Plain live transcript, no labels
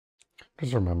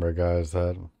Just remember, guys,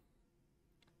 that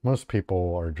most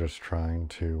people are just trying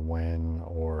to win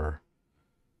or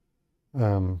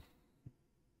um,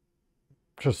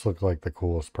 just look like the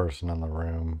coolest person in the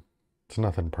room. It's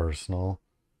nothing personal.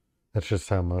 That's just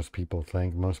how most people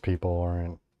think. Most people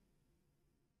aren't,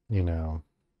 you know,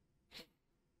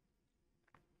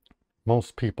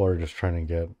 most people are just trying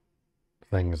to get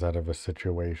things out of a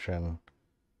situation,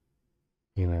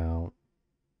 you know,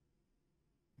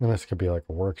 and this could be like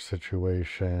a work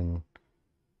situation,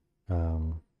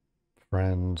 um,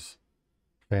 friends,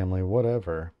 family,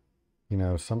 whatever. You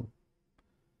know,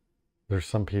 there's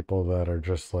some people that are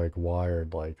just like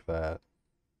wired like that.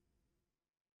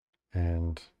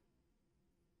 And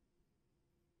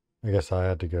I guess I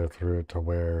had to go through it to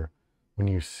where when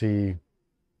you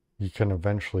can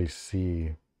eventually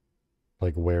see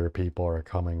like where people are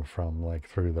coming from, like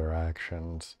through their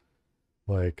actions.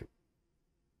 Like,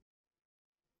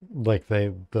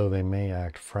 though they may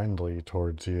act friendly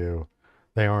towards you,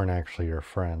 they aren't actually your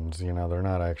friends. You know, they're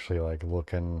not actually like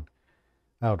looking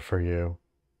out for you,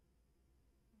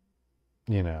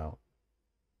 you know,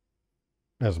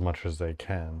 as much as they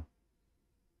can.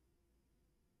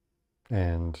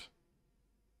 And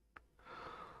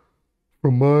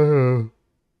from you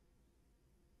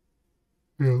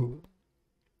know,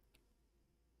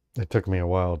 it took me a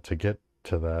while to get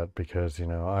to that because,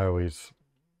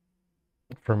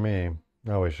 for me,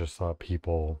 I always just thought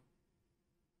people,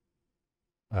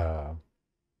 uh,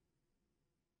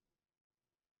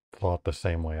 thought the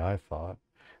same way I thought.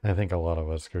 And I think a lot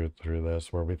of us go through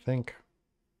this where we think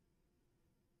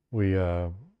we, uh,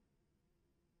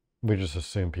 we just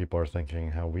assume people are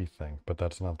thinking how we think, but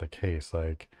that's not the case.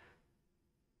 Like,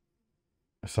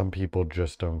 some people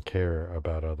just don't care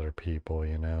about other people,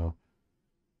 you know?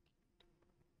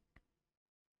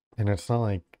 And it's not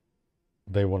like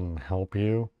they wouldn't help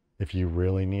you if you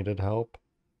really needed help.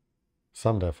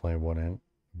 Some definitely wouldn't,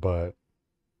 but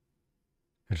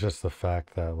it's just the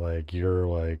fact that, like, your,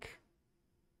 like,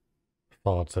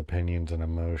 thoughts, opinions, and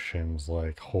emotions,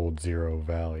 like, hold zero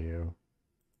value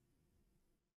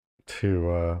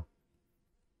to,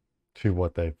 to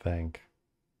what they think.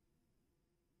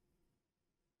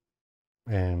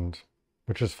 And,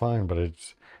 which is fine, but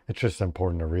it's just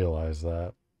important to realize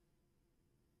that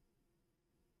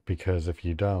because if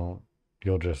you don't,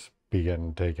 you'll just be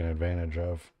getting taken advantage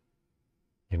of,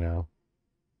 you know?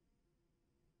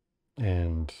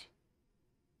 And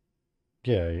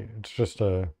yeah, just,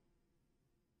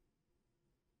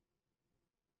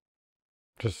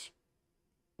 it's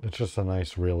just a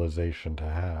nice realization to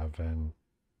have. And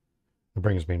it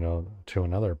brings me to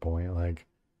another point, like,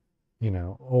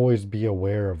 always be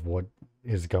aware of what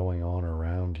is going on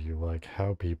around you, like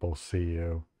how people see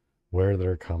you, where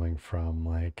they're coming from,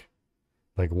 like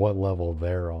what level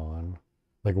they're on,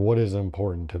 like what is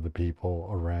important to the people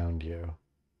around you.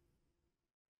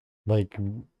 Like,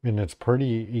 and it's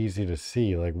pretty easy to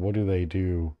see, like, what do they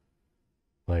do,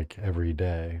 like, every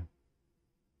day,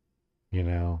 you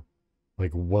know?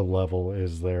 Like, what level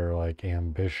is their, like,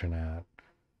 ambition at?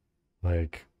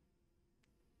 Like,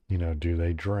 do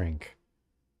they drink?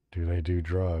 Do they do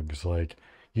drugs? Like,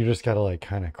 you just gotta, like,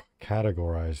 kind of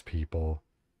categorize people.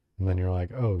 And then you're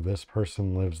like, oh, this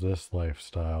person lives this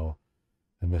lifestyle,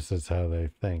 and this is how they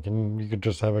think. And you could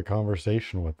just have a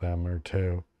conversation with them or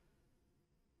two.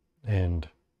 And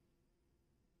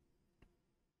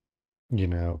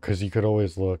because you could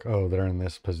always look, oh, they're in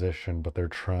this position, but they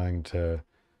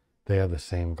have the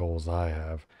same goals I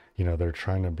have. They're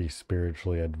trying to be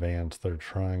spiritually advanced. They're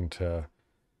trying to,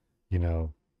 you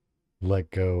know,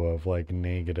 let go of like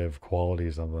negative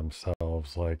qualities of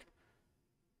themselves. Like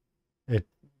it,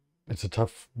 it's a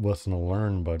tough lesson to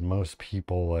learn, but most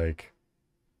people like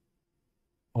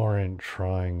aren't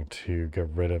trying to get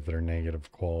rid of their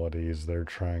negative qualities. They're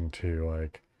trying to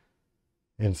like,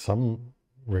 in some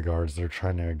regards, they're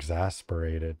trying to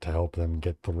exasperate it to help them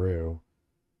get through,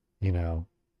 you know,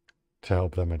 to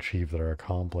help them achieve their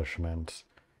accomplishments,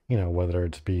 whether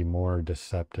it's be more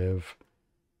deceptive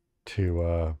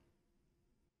to,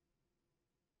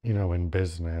 in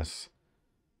business,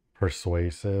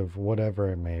 persuasive, whatever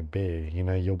it may be,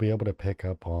 you'll be able to pick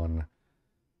up on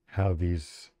how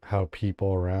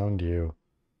people around you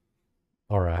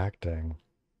are acting.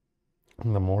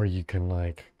 And the more you can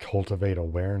like cultivate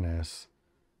awareness,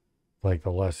 like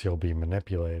the less you'll be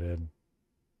manipulated.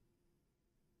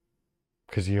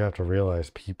 Because you have to realize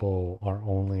people are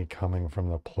only coming from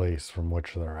the place from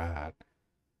which they're at.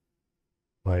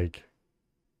 Like,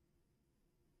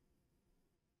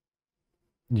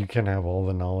 you can have all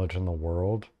the knowledge in the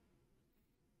world,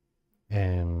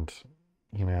 and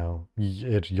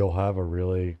you'll have a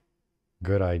really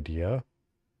good idea,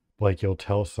 like you'll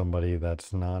tell somebody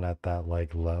that's not at that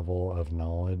like level of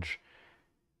knowledge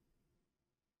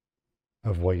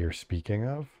of what you're speaking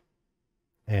of,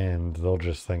 and they'll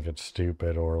just think it's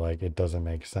stupid or like it doesn't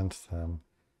make sense to them.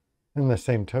 In the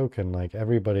same token, like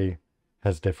everybody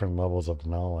has different levels of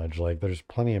knowledge. Like there's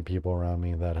plenty of people around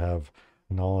me that have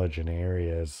knowledge in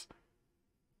areas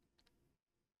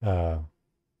uh,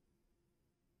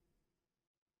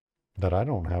 that I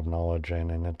don't have knowledge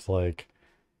in. And it's like,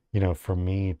 for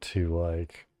me to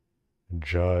like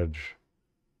judge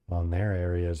on their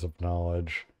areas of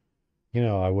knowledge,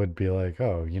 I would be like,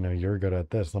 oh, you're good at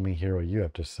this. Let me hear what you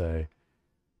have to say.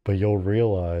 But you'll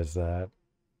realize that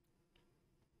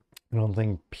I don't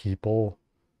think people,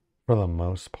 for the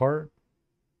most part,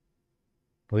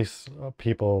 at least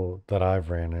people that I've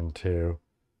ran into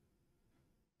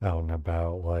out and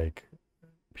about, like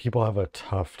people have a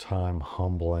tough time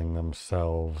humbling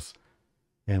themselves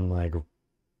and like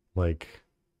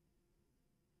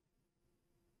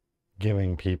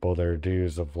giving people their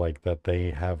dues of like that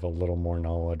they have a little more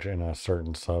knowledge in a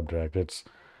certain subject. It's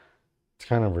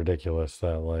kind of ridiculous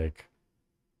that like,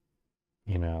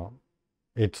 you know,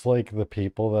 it's like the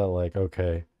people that like,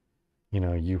 okay,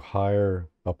 you hire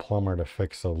a plumber to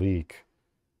fix a leak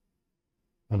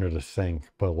under the sink,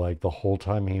 but like the whole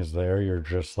time he's there, you're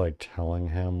just like telling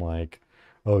him like,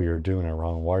 oh, you're doing it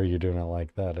wrong. Why are you doing it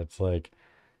like that? It's like,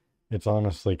 it's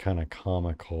honestly kind of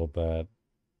comical that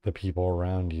the people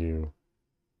around you,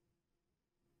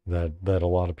 that a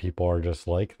lot of people are just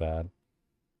like that.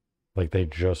 Like they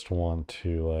just want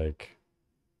to like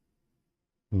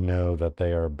know that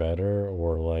they are better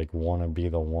or like want to be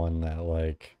the one that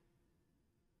like,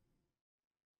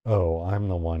 oh, I'm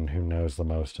the one who knows the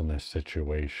most in this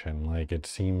situation. Like it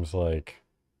seems like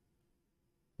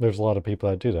there's a lot of people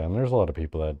that do that, and there's a lot of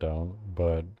people that don't,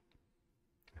 but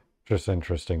just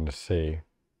interesting to see.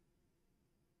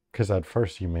 Because at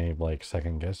first you may like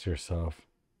second guess yourself,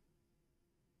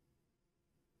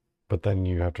 but then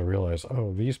you have to realize,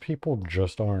 oh, these people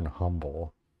just aren't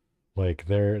humble. Like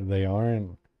they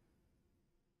aren't,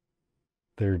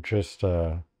 they're just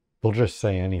they'll just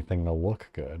say anything to look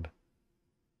good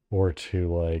or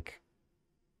to like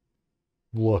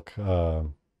look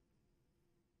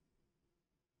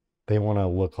they want to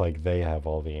look like they have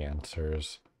all the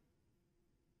answers.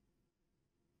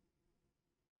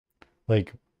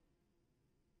 Like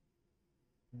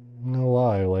no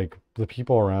lie, like the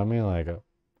people around me, like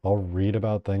I'll read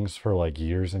about things for like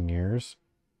years and years,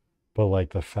 but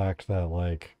like the fact that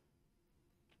like,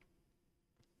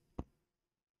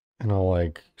 and I'll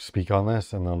like speak on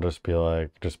this and they'll just be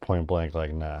like, just point blank,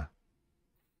 like, nah,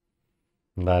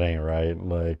 that ain't right.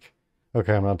 Like,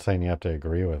 okay, I'm not saying you have to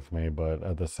agree with me, but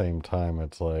at the same time,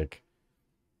 it's like,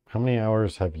 how many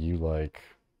hours have you like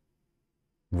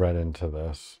read into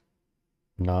this?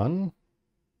 None?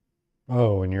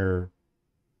 Oh, and you're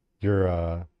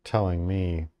telling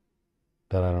me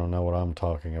that I don't know what I'm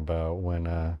talking about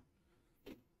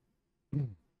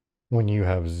when you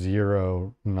have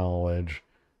zero knowledge,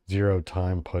 zero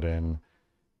time put in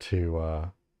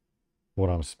to what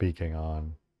I'm speaking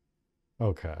on.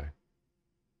 Okay.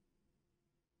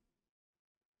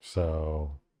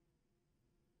 So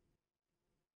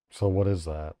so what is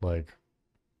that? Like,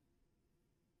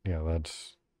 yeah,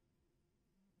 that's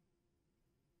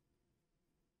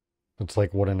it's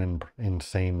like what an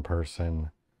insane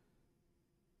person.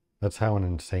 That's how an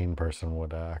insane person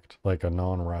would act, like a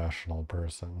non-rational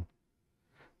person.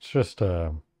 It's just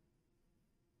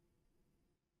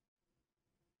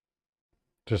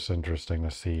interesting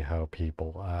to see how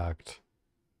people act.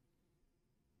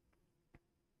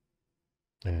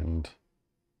 And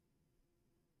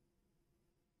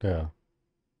yeah.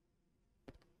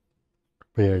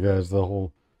 But yeah, guys, the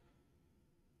whole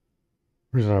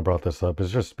reason I brought this up is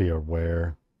just be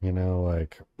aware,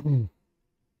 like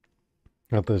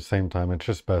at the same time, it's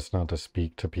just best not to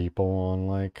speak to people on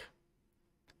like,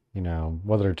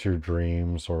 whether it's your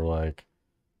dreams or like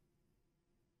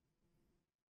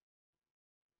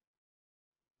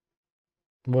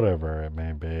whatever it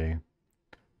may be.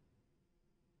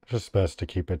 It's just best to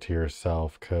keep it to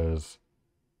yourself because,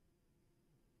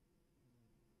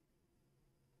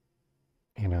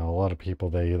 a lot of people,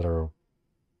 they either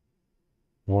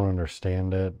won't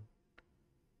understand it,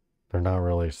 they're not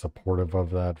really supportive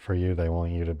of that for you. They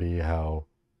want you to be how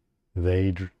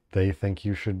they think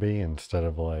you should be instead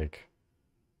of like,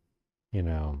 you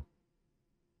know,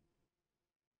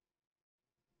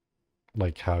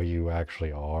 like how you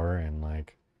actually are and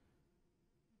like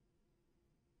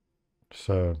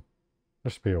so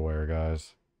just be aware,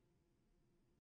 guys.